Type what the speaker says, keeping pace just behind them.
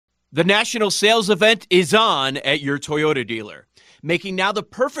The national sales event is on at your Toyota dealer, making now the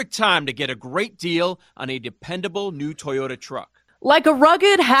perfect time to get a great deal on a dependable new Toyota truck. Like a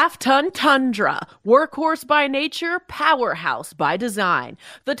rugged half-ton Tundra, workhorse by nature, powerhouse by design.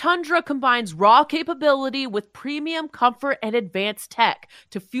 The Tundra combines raw capability with premium comfort and advanced tech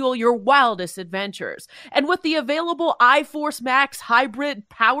to fuel your wildest adventures. And with the available iForce Max hybrid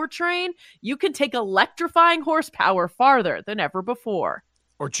powertrain, you can take electrifying horsepower farther than ever before.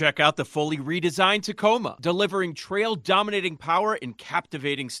 Or check out the fully redesigned Tacoma, delivering trail-dominating power in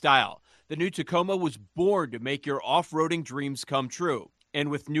captivating style. The new Tacoma was born to make your off-roading dreams come true.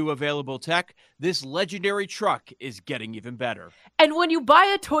 And with new available tech, this legendary truck is getting even better. And when you buy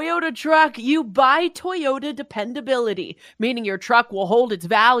a Toyota truck, you buy Toyota dependability, meaning your truck will hold its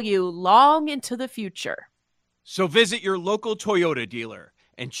value long into the future. So visit your local Toyota dealer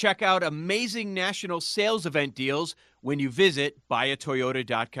and check out amazing national sales event deals when you visit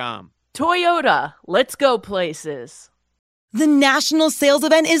buyatoyota.com. Toyota, let's go places. The national sales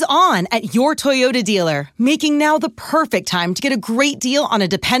event is on at your Toyota dealer, making now the perfect time to get a great deal on a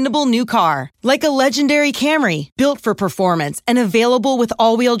dependable new car. Like a legendary Camry, built for performance and available with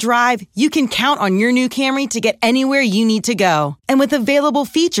all-wheel drive, you can count on your new Camry to get anywhere you need to go. And with available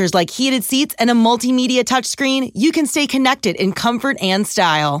features like heated seats and a multimedia touchscreen, you can stay connected in comfort and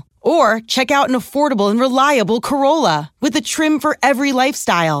style. Or check out an affordable and reliable Corolla with a trim for every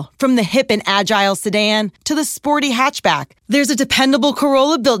lifestyle, from the hip and agile sedan to the sporty hatchback. There's a dependable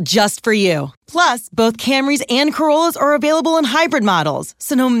Corolla built just for you. Plus, both Camrys and Corollas are available in hybrid models,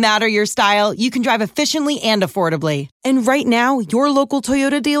 so no matter your style, you can drive efficiently and affordably. And right now, your local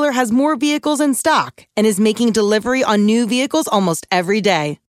Toyota dealer has more vehicles in stock and is making delivery on new vehicles almost every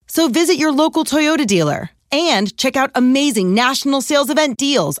day. So visit your local Toyota dealer. And check out amazing national sales event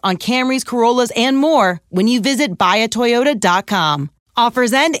deals on Camrys, Corollas, and more when you visit buyatoyota.com.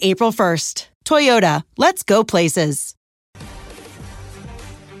 Offers end April 1st. Toyota, let's go places.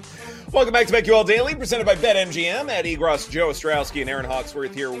 Welcome back to BetQL Daily, presented by BetMGM. Eddie Gross, Joe Ostrowski, and Aaron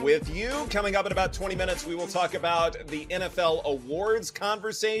Hawksworth here with you. Coming up in about 20 minutes, we will talk about the NFL awards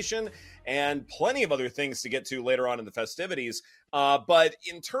conversation and plenty of other things to get to later on in the festivities. But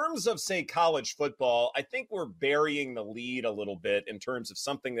in terms of, say, college football, I think we're burying the lead a little bit in terms of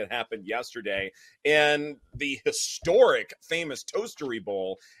something that happened yesterday in the historic, famous Toastery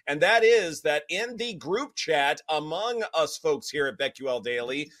Bowl. And that is that in the group chat among us folks here at BetQL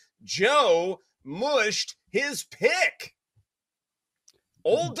Daily, Joe mushed his pick.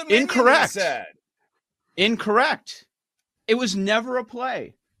 Old Dominion, Incorrect. he said. Incorrect. It was never a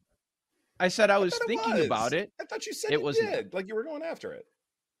play. I said I was thinking about it. I thought you said it did, like you were going after it.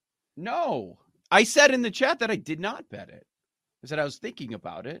 No. I said in the chat that I did not bet it. I said I was thinking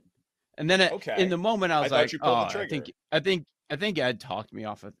about it. And then in the moment I was like, I think Ed talked me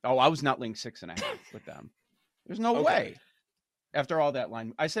off of, I was not laying 6.5 with them. There's no way. After all that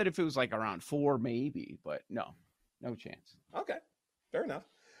line, I said if it was like around 4, maybe, but no chance. Okay, fair enough.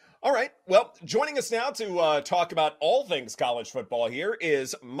 All right. Well, joining us now to talk about all things college football here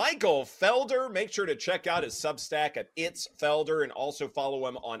is Michael Felder. Make sure to check out his Substack at It's Felder and also follow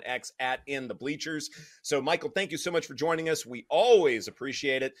him on X at In the Bleachers. So, Michael, thank you so much for joining us. We always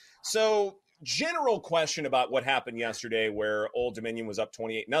appreciate it. So, general question about what happened yesterday where Old Dominion was up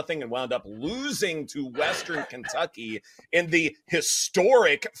 28-0 and wound up losing to Western Kentucky in the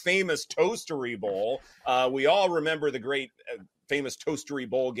historic, famous Toastery Bowl. We all remember the great famous Toastery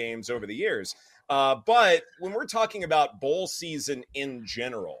Bowl games over the years. But when we're talking about bowl season in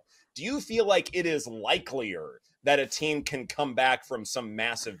general, do you feel like it is likelier that a team can come back from some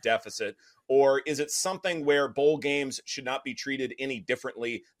massive deficit? Or is it something where bowl games should not be treated any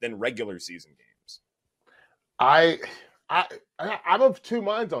differently than regular season games? I'm of two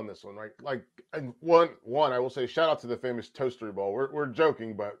minds on this one, right? Like, and one, I will say shout out to the famous Toastery Bowl. We're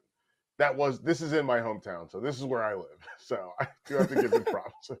joking, but this is in my hometown, so this is where I live. So I do have to give them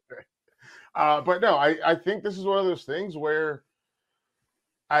props. Okay. But no, I think this is one of those things where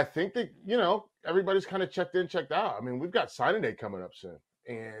I think that, everybody's kind of checked in, checked out. I mean, we've got signing day coming up soon.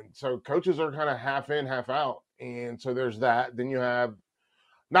 And so coaches are kind of half in, half out. And so there's that. Then you have,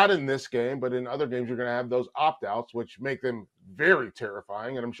 not in this game, but in other games, you're going to have those opt-outs, which make them very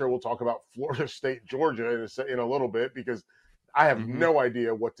terrifying. And I'm sure we'll talk about Florida State, Georgia in a little bit, because I have no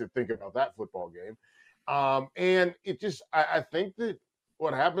idea what to think about that football game. And it just, I think that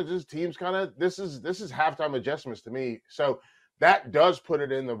what happens is teams kind of, this is halftime adjustments to me. So that does put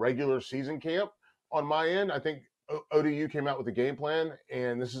it in the regular season camp on my end. I think ODU came out with a game plan,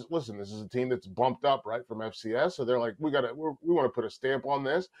 and this is a team that's bumped up right from FCS. So they're like, we want to put a stamp on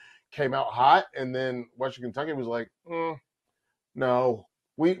this. Came out hot. And then Western Kentucky was like, no,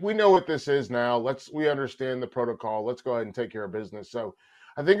 we know what this is now. We understand the protocol. Let's go ahead and take care of business. So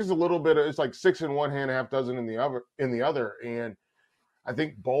I think it's a little bit it's like 6 in one hand, half dozen in the other. And I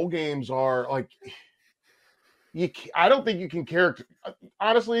think bowl games are like, I don't think you can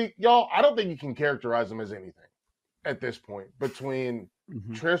honestly, y'all, I don't think you can characterize them as anything at this point between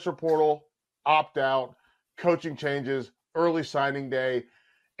transfer portal, opt out, coaching changes, early signing day,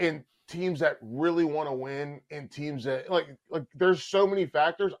 and teams that really want to win and teams that like there's so many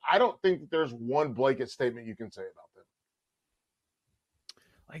factors. I don't think there's one blanket statement you can say about them.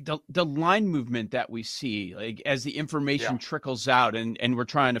 Like the line movement that we see, like as the information trickles out and we're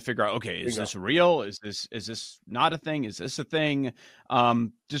trying to figure out, okay, is this real? Is this not a thing? Is this a thing?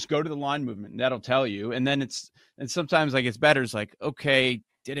 Just go to the line movement and that'll tell you. And then sometimes like it's better. It's like, okay,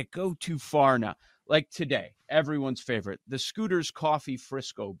 did it go too far now? Like today, everyone's favorite, the Scooters Coffee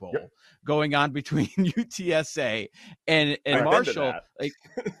Frisco Bowl going on between UTSA and Marshall. Like,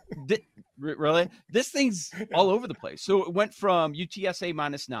 really? This thing's all over the place. So it went from UTSA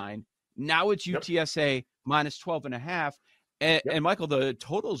 -9. Now it's UTSA -12.5. And Michael, the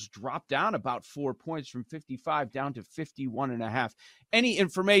totals dropped down about 4 points from 55 down to 51.5. Any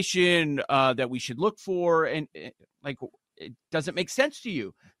information that we should look for? And like, it doesn't make sense to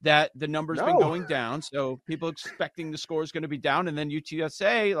you that the number's been going down. So people expecting the score is going to be down. And then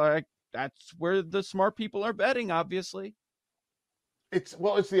UTSA, like, that's where the smart people are betting, obviously. It's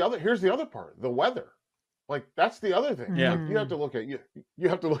the other, here's the other part, the weather. Like, that's the other thing. Yeah. Like, you have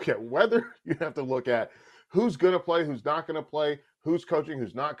to look at weather. You have to look at who's going to play, who's not going to play, who's coaching,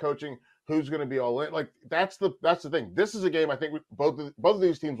 who's not coaching, who's going to be all in. Like, that's the thing. This is a game I think both of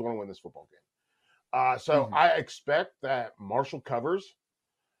these teams want to win this football game. So I expect that Marshall covers.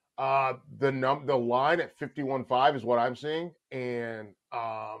 The line at 51.5 is what I'm seeing, and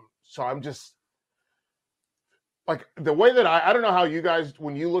so I'm just like the way that I don't know how you guys,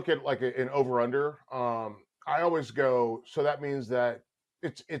 when you look at like an over under, I always go, so that means that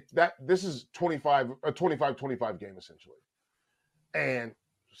this is a 25-25 game essentially, and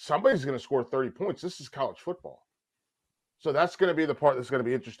somebody's going to score 30 points. This is college football, so that's going to be the part that's going to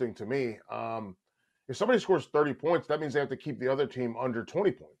be interesting to me. If somebody scores 30 points, that means they have to keep the other team under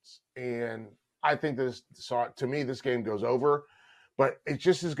 20 points. And I think to me, this game goes over. But it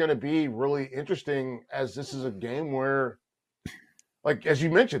just is going to be really interesting as this is a game where, like, as you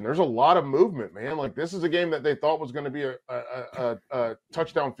mentioned, there's a lot of movement, man. Like, this is a game that they thought was going to be a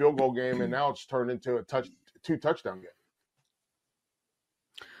touchdown field goal game, and now it's turned into a two touchdown game.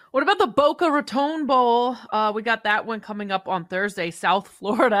 What about the Boca Raton Bowl? We got that one coming up on Thursday, South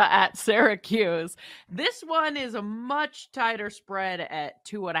Florida at Syracuse. This one is a much tighter spread at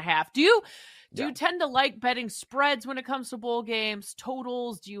 2.5. Do you tend to like betting spreads when it comes to bowl games,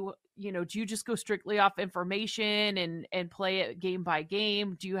 totals? Do you just go strictly off information and play it game by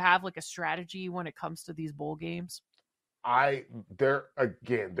game? Do you have like a strategy when it comes to these bowl games?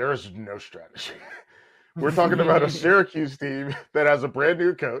 There's no strategy. We're talking about a Syracuse team that has a brand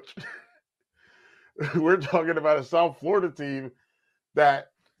new coach. We're talking about a South Florida team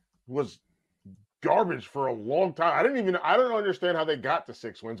that was garbage for a long time. I don't understand how they got to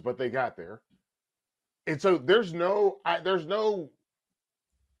 6 wins, but they got there. And so this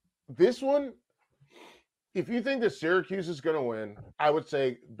one, if you think that Syracuse is going to win, I would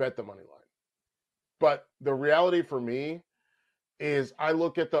say bet the money line. But the reality for me is I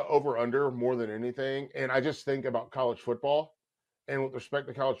look at the over-under more than anything, and I just think about college football. And with respect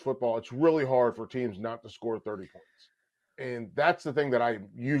to college football, it's really hard for teams not to score 30 points. And that's the thing that I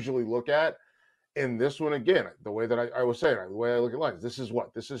usually look at. And this one, again, the way that I was saying, the way I look at lines,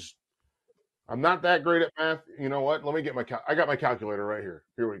 I'm not that great at math. You know what? Let me get I got my calculator right here.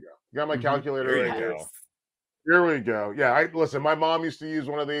 Here we go. Got my calculator right here. Here we go. Yeah, listen, my mom used to use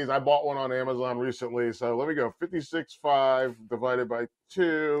one of these. I bought one on Amazon recently. So let me go. 56.5 divided by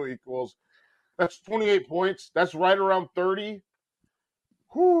 2 equals, that's 28 points. That's right around 30.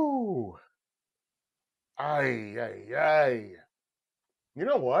 Whoo. Ay. You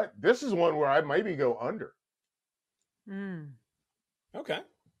know what? This is one where I maybe go under. Okay,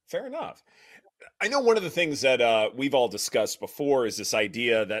 fair enough. I know one of the things that we've all discussed before is this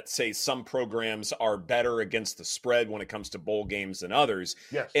idea that, say, some programs are better against the spread when it comes to bowl games than others.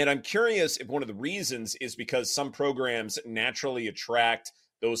 Yes. And I'm curious if one of the reasons is because some programs naturally attract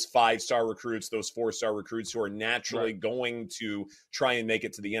those 5-star recruits, those 4-star recruits who are naturally going to try and make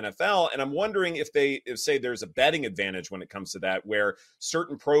it to the NFL. And I'm wondering if say there's a betting advantage when it comes to that, where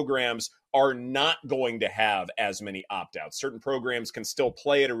certain programs are not going to have as many opt-outs. Certain programs can still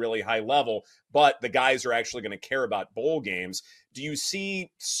play at a really high level, but the guys are actually going to care about bowl games. Do you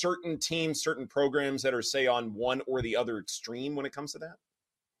see certain teams, certain programs that are, say, on one or the other extreme when it comes to that?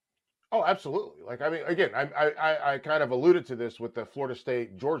 Oh, absolutely. Like, I mean, again, I kind of alluded to this with the Florida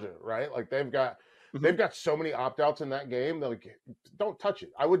State Georgia, right? Like they've got so many opt-outs in that game. They're like, don't touch it.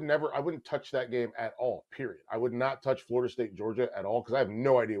 I wouldn't touch that game at all, period. I would not touch Florida State Georgia at all because I have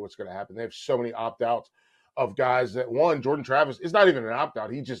no idea what's going to happen. They have so many opt-outs of guys that, one, Jordan Travis is not even an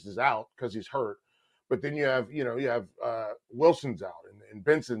opt-out. He just is out because he's hurt. But then you have Wilson's out and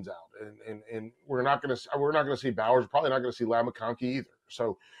Benson's out, and we're not going to see Bowers. Probably not going to see Lamakonki either.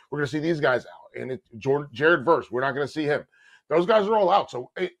 So we're going to see these guys out, and Jared Verse. We're not going to see him. Those guys are all out. So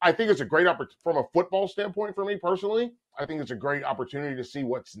I think it's a great opportunity from a football standpoint for me personally. I think it's a great opportunity to see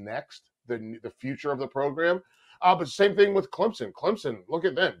what's next, the future of the program. But same thing with Clemson. Clemson, look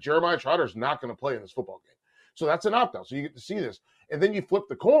at them. Jeremiah Trotter's not going to play in this football game, so that's an opt out. So you get to see this, and then you flip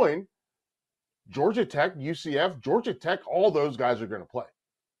the coin. Georgia Tech, UCF, Georgia Tech, all those guys are going to play.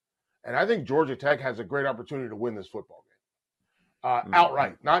 And I think Georgia Tech has a great opportunity to win this football game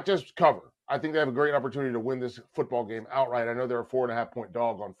outright, not just cover. I think they have a great opportunity to win this football game outright. I know they're a 4.5-point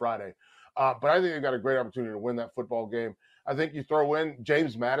dog on Friday, but I think they've got a great opportunity to win that football game. I think you throw in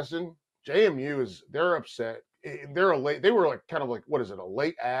James Madison. JMU they're upset. They were like kind of like, what is it, a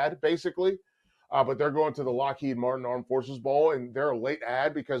late ad basically? But they're going to the Lockheed Martin Armed Forces Bowl, and they're a late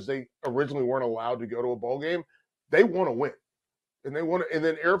ad because they originally weren't allowed to go to a bowl game. They want to win, and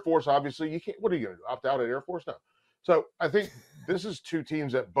then Air Force, obviously, you can't. What are you going to do? Opt out at Air Force? No. So I think this is two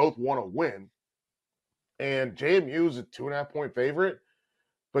teams that both want to win, and JMU is a 2.5-point favorite.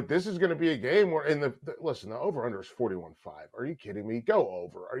 But this is going to be a game where, listen, the over/under is 41.5. Are you kidding me? Go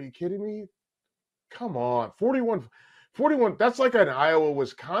over. Are you kidding me? Come on, 41, that's like an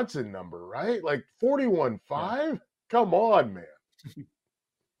Iowa-Wisconsin number, right? Like 41.5? Yeah. Come on, man.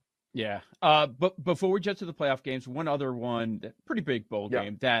 Yeah. But before we get to the playoff games, one other one, pretty big bowl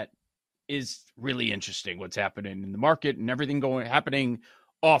game that is really interesting what's happening in the market and everything happening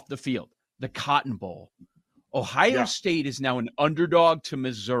off the field. The Cotton Bowl. Ohio State is now an underdog to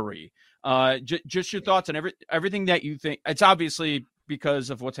Missouri. Just your thoughts on everything that you think. It's obviously because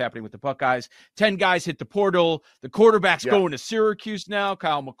of what's happening with the Buckeyes. 10 guys hit the portal. The quarterback's going to Syracuse now,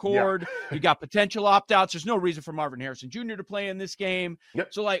 Kyle McCord. You got potential opt-outs. There's no reason for Marvin Harrison Jr. to play in this game.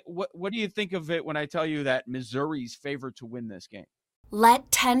 So, like, what do you think of it when I tell you that Missouri's favored to win this game? Let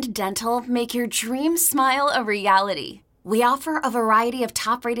Tend Dental make your dream smile a reality. We offer a variety of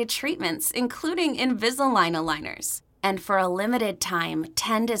top-rated treatments, including Invisalign aligners. And for a limited time,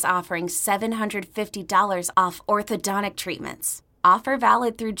 Tend is offering $750 off orthodontic treatments. Offer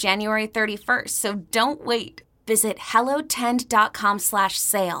valid through January 31st, so don't wait. Visit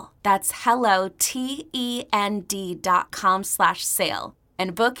hellotend.com/sale. That's hellotend.com/sale.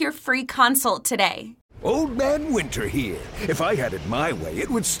 And book your free consult today. Old Man Winter here. If I had it my way, it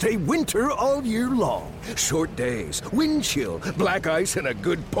would stay winter all year long. Short days, wind chill, black ice, and a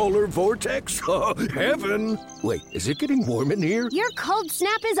good polar vortex. Oh, heaven. Wait, is it getting warm in here? Your cold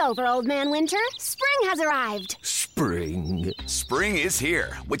snap is over, Old Man Winter. Spring has arrived. Spring. Spring is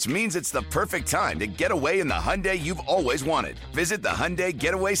here, which means it's the perfect time to get away in the Hyundai you've always wanted. Visit the Hyundai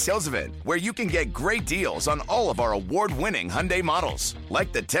Getaway Sales Event, where you can get great deals on all of our award-winning Hyundai models,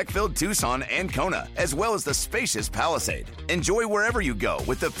 like the tech-filled Tucson and Kona, as well as the spacious Palisade. Enjoy wherever you go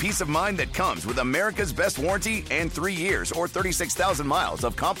with the peace of mind that comes with America's best warranty and 3 years or 36,000 miles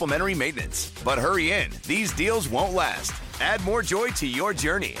of complimentary maintenance. But hurry in, these deals won't last. Add more joy to your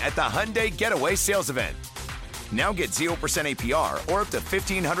journey at the Hyundai Getaway Sales Event. Now get 0% APR or up to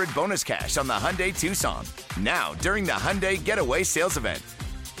 $1,500 bonus cash on the Hyundai Tucson. Now, during the Hyundai Getaway Sales Event.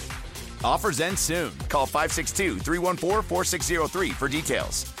 Offers end soon. Call 562-314-4603 for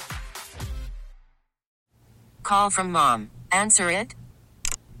details. Call from mom. Answer it.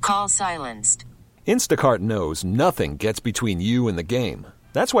 Call silenced. Instacart knows nothing gets between you and the game.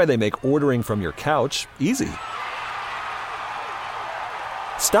 That's why they make ordering from your couch easy.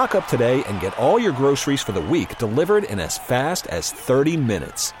 Stock up today and get all your groceries for the week delivered in as fast as 30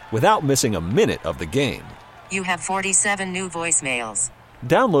 minutes without missing a minute of the game. You have 47 new voicemails.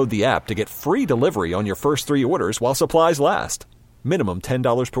 Download the app to get free delivery on your first 3 orders while supplies last. Minimum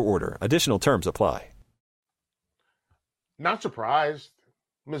 $10 per order. Additional terms apply. Not surprised.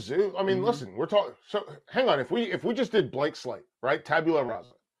 Mizzou. I mean, listen, we're talking. So hang on. If we just did blank slate, right? Tabula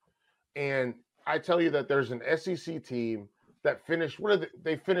rasa. And I tell you that there's an SEC team that finished,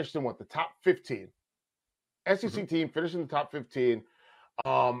 they finished in the top 15. SEC team finished in the top 15,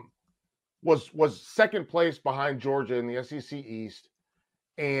 was second place behind Georgia in the SEC East,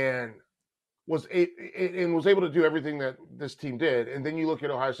 and was able to do everything that this team did. And then you look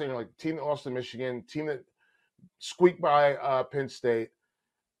at Ohio State, like team that lost to Michigan, team that squeaked by Penn State,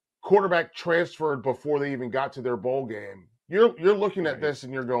 quarterback transferred before they even got to their bowl game. you're looking at this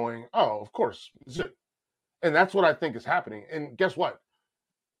and you're going, oh, of course, Mizzou. And that's what I think is happening. And guess what?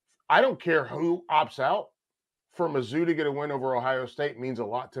 I don't care who opts out. For Mizzou to get a win over Ohio State means a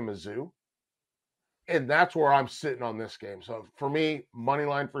lot to Mizzou. And that's where I'm sitting on this game. So for me, money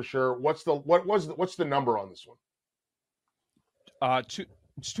line for sure. What's the number on this one?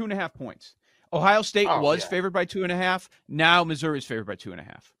 It's 2.5 points. Ohio State was favored by 2.5. Now Missouri is favored by 2.5.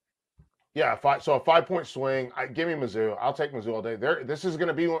 Yeah, so a 5-point swing. Give me Mizzou. I'll take Mizzou all day. This is going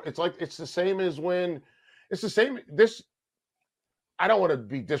to be. It's the same as when. It's the same. I don't want to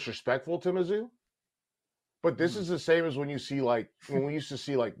be disrespectful to Mizzou, but this is the same as when we used to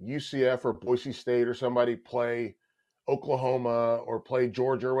see UCF or Boise State or somebody play Oklahoma or play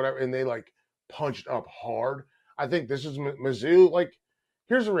Georgia or whatever, and they punched up hard. I think this is Mizzou.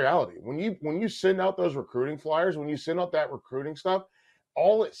 Here's the reality: when you send out those recruiting flyers, when you send out that recruiting stuff,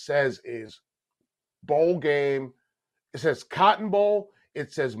 all it says is bowl game. It says Cotton Bowl.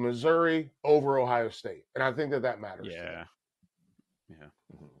 It says Missouri over Ohio State, and I think that matters. Yeah.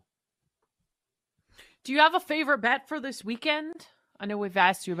 Do you have a favorite bet for this weekend? I know we've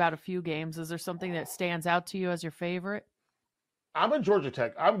asked you about a few games. Is there something that stands out to you as your favorite? I'm a Georgia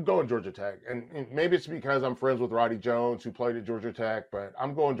Tech. I'm going Georgia Tech. And maybe it's because I'm friends with Roddy Jones, who played at Georgia Tech, but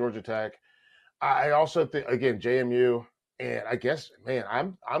I'm going Georgia Tech. I also think, again, JMU. And I guess, man,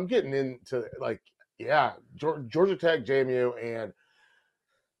 I'm getting into Georgia Tech, JMU, and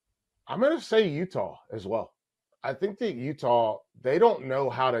I'm going to say Utah as well. I think that Utah, they don't know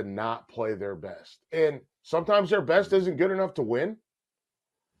how to not play their best. And sometimes their best isn't good enough to win.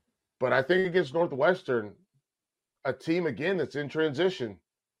 But I think against Northwestern, a team, again, that's in transition,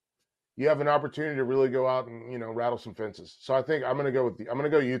 you have an opportunity to really go out and, rattle some fences. So I think I'm going to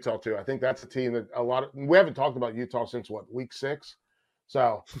go Utah too. I think that's a team that we haven't talked about Utah since week 6.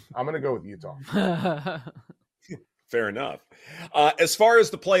 So I'm going to go with Utah. Fair enough. As far as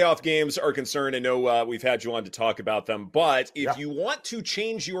the playoff games are concerned, I know we've had you on to talk about them, but if you want to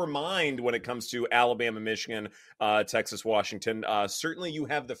change your mind when it comes to Alabama, Michigan, Texas, Washington, certainly you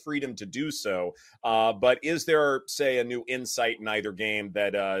have the freedom to do so. But is there, say, a new insight in either game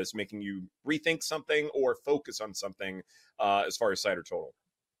that is making you rethink something or focus on something as far as side or total?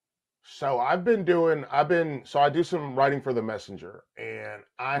 So I do some writing for the Messenger, and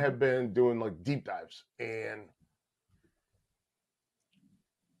I have been doing deep dives, and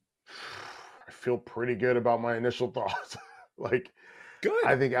I feel pretty good about my initial thoughts. Good.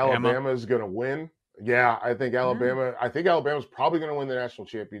 I think Alabama is going to win. Yeah, I think Alabama. I think Alabama's probably going to win the national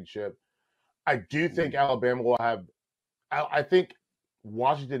championship. I do think Alabama will have. I think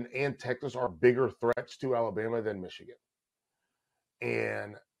Washington and Texas are bigger threats to Alabama than Michigan,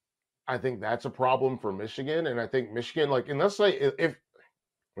 and I think that's a problem for Michigan. And I think Michigan, and let's say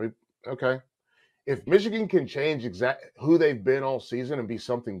if Michigan can change who they've been all season and be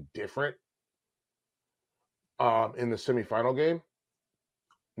something different in the semifinal game,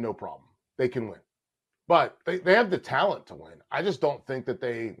 no problem. They can win. But they have the talent to win. I just don't think that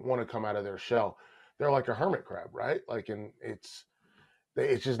they want to come out of their shell. They're like a hermit crab, right? It's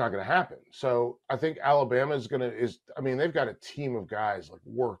just not going to happen. So I think Alabama they've got a team of guys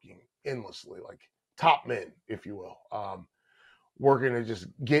working endlessly, top men, if you will. Working to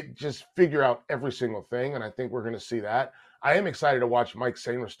just figure out every single thing, and I think we're going to see that. I am excited to watch Mike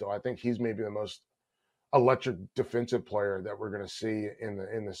Sainer still. I think he's maybe the most electric defensive player that we're going to see in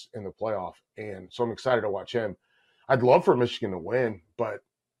the playoff, and so I'm excited to watch him. I'd love for Michigan to win, but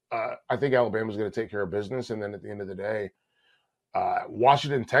I think Alabama's going to take care of business, and then at the end of the day,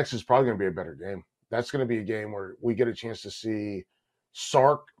 Washington, Texas is probably going to be a better game. That's going to be a game where we get a chance to see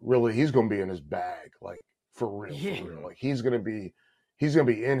Sark. Really, he's going to be in his bag, for real. He's going to be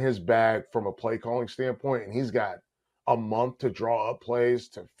in his bag from a play calling standpoint, and he's got a month to draw up plays,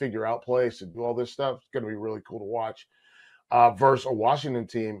 to figure out plays, to do all this stuff. It's going to be really cool to watch versus a Washington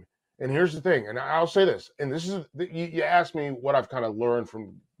team. And here's the thing, and I'll say this, and this is you asked me what I've kind of learned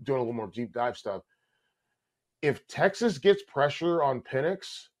from doing a little more deep dive stuff. If Texas gets pressure on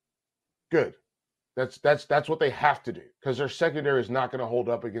Penix, good. That's what they have to do, because their secondary is not going to hold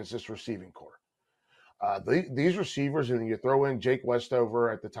up against this receiving core. These receivers, and you throw in Jake Westover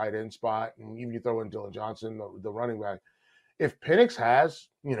at the tight end spot, and even you throw in Dylan Johnson, the running back. If Penix has,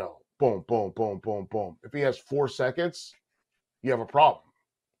 boom, boom, boom, boom, boom. If he has 4 seconds, you have a problem.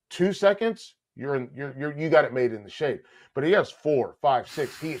 2 seconds, you got it made in the shape. But he has 4, 5,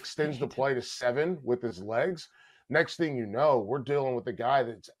 6. He extends the play to 7 with his legs. Next thing you know, we're dealing with a guy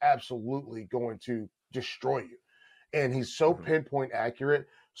that's absolutely going to destroy you. And he's so pinpoint accurate.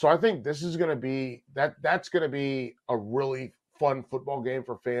 So I think this is going to be that's going to be a really fun football game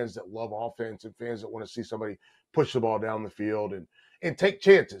for fans that love offense and fans that want to see somebody push the ball down the field and take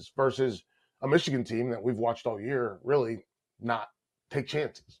chances versus a Michigan team that we've watched all year really not take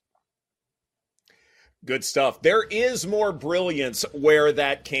chances. Good stuff. There is more brilliance where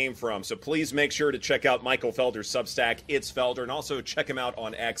that came from. So please make sure to check out Michael Felder's Substack, It's Felder, and also check him out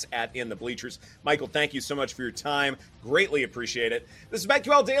on X at In the Bleachers. Michael, thank you so much for your time. Greatly appreciate it. This is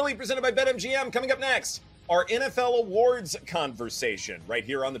BetQL Daily presented by BetMGM. Coming up next, our NFL awards conversation right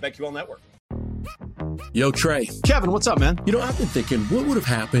here on the BetQL Network. Yo, Trey. Kevin, what's up, man? You know, I've been thinking, what would have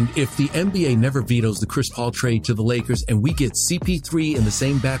happened if the NBA never vetoes the Chris Paul trade to the Lakers and we get CP3 in the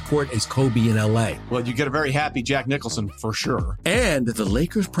same backcourt as Kobe in LA? Well, you get a very happy Jack Nicholson for sure. And the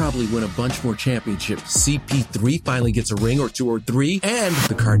Lakers probably win a bunch more championships. CP3 finally gets a ring or 2 or 3, and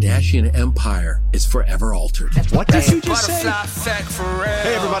the Kardashian empire is forever altered. What did you just say?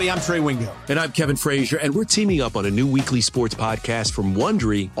 Hey, everybody, I'm Trey Wingo. And I'm Kevin Frazier, and we're teaming up on a new weekly sports podcast from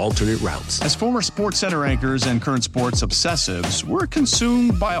Wondery, Alternate Routes. As former Sports Center anchors and current sports obsessives, we're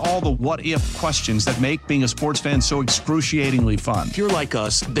consumed by all the what-if questions that make being a sports fan so excruciatingly fun. If you're like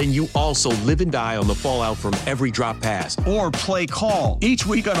us, then you also live and die on the fallout from every drop pass. Or play call. Each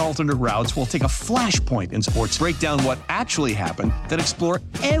week on Alternate Routes, we'll take a flashpoint in sports, break down what actually happened, then explore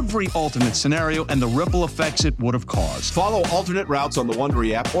every alternate scenario and the ripple effects it would have caused. Follow Alternate Routes on the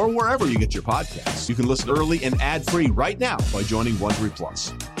Wondery app or wherever you get your podcasts. You can listen early and ad-free right now by joining Wondery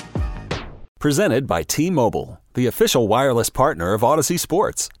Plus. Presented by T-Mobile, the official wireless partner of Odyssey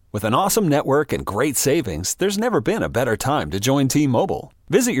Sports. With an awesome network and great savings, there's never been a better time to join T-Mobile.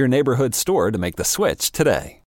 Visit your neighborhood store to make the switch today.